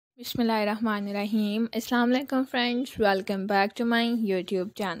बिस्मिल्लाहिर्रहमानिर्रहीम। अस्सलाम वालेकुम friends, welcome back to my YouTube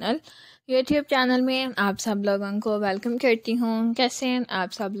channel में आप सब लोगों को वेलकम करती हूँ। कैसे हैं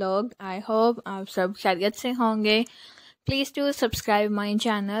आप सब लोग? आई होप आप सब खैरियत से होंगे। Please to subscribe my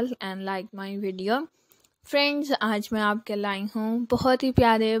channel and like my video. Friends, आज मैं आपके लाई हूँ बहुत ही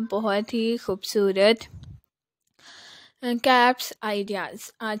प्यारे, बहुत ही खूबसूरत कैप्स आइडियाज़।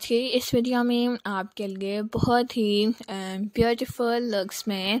 आज की इस वीडियो में आपके लिए बहुत ही ब्यूटीफुल लुक्स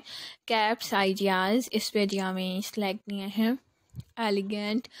में कैप्स आइडियाज़ इस वीडियो में सेलेक्ट किए हैं।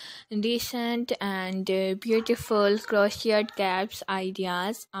 Elegant, decent and beautiful क्रोशियड caps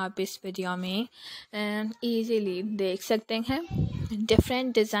ideas आप इस वीडियो में इजीली देख सकते हैं।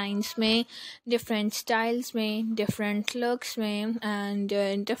 डिफरेंट डिज़ाइंस में, डिफरेंट स्टाइल्स में, डिफरेंट लुक्स में एंड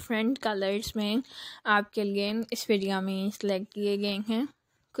डिफरेंट कलर्स में आपके लिए इस वीडियो में सेलेक्ट किए गए हैं।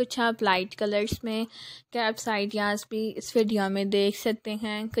 कुछ आप लाइट कलर्स में कैप्स आइडियाज़ भी इस वीडियो में देख सकते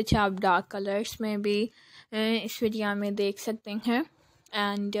हैं, कुछ आप डार्क कलर्स में भी इस वीडियो में देख सकते हैं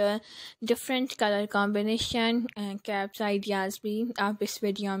and different colour combination caps ideas भी आप इस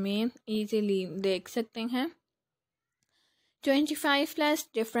वीडियो में इजीली देख सकते हैं। 25+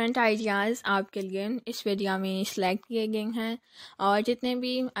 डिफरेंट आइडियाज़ आपके लिए इस वीडियो में सेलेक्ट किए गए हैं और जितने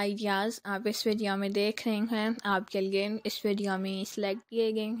भी आइडियाज़ आप इस वीडियो में देख रहे हैं आपके लिए इस वीडियो में सेलेक्ट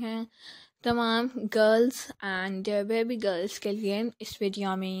किए गए हैं। तमाम गर्ल्स एंड बेबी गर्ल्स के लिए इस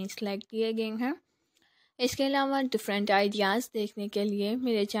वीडियो में सेलेक्ट किए गए हैं। इसके अलावा डिफरेंट आइडियाज़ देखने के लिए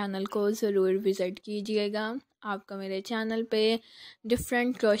मेरे चैनल को ज़रूर विज़िट कीजिएगा। आपको मेरे चैनल पे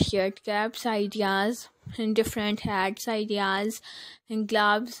different क्रोशियड caps ideas, different hats ideas,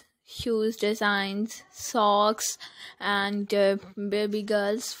 gloves, shoes designs, socks and baby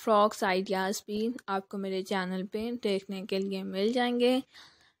girls frocks ideas भी आपको मेरे चैनल पे देखने के लिए मिल जाएंगे।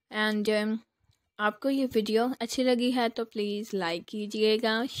 एंड आपको ये वीडियो अच्छी लगी है तो प्लीज़ लाइक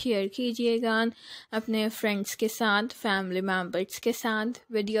कीजिएगा, शेयर कीजिएगा अपने फ्रेंड्स के साथ, फैमिली मेम्बर्स के साथ।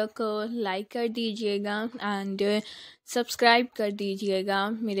 वीडियो को लाइक कर दीजिएगा एंड सब्सक्राइब कर दीजिएगा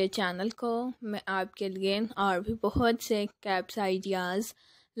मेरे चैनल को। मैं आपके लिए और भी बहुत से कैप्स आइडियाज़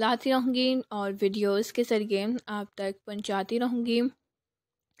लाती रहूँगी और वीडियोस के ज़रिए आप तक पहुँचाती रहूँगी।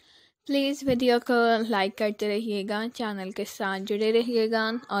 प्लीज़ वीडियो को लाइक करते रहिएगा, चैनल के साथ जुड़े रहिएगा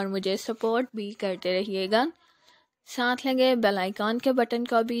और मुझे सपोर्ट भी करते रहिएगा। साथ लगे बेल आइकॉन के बटन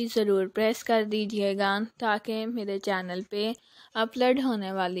को भी ज़रूर प्रेस कर दीजिएगा ताकि मेरे चैनल पे अपलोड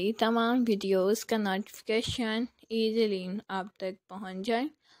होने वाली तमाम वीडियोस का नोटिफिकेशन ईज़िली आप तक पहुंच जाए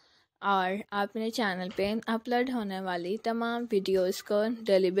और आप मेरे चैनल पे अपलोड होने वाली तमाम वीडियोस को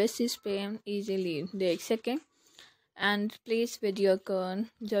डेली बेसिस पे ईज़िली देख सकें। एंड प्लीज़ वीडियो को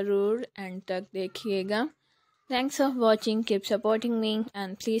ज़रूर एंड तक देखिएगा। Thanks for watching, keep supporting me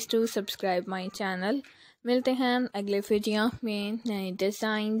and please to subscribe my channel. मिलते हैं अगले वीडियो में नए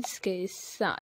डिज़ाइंस के साथ।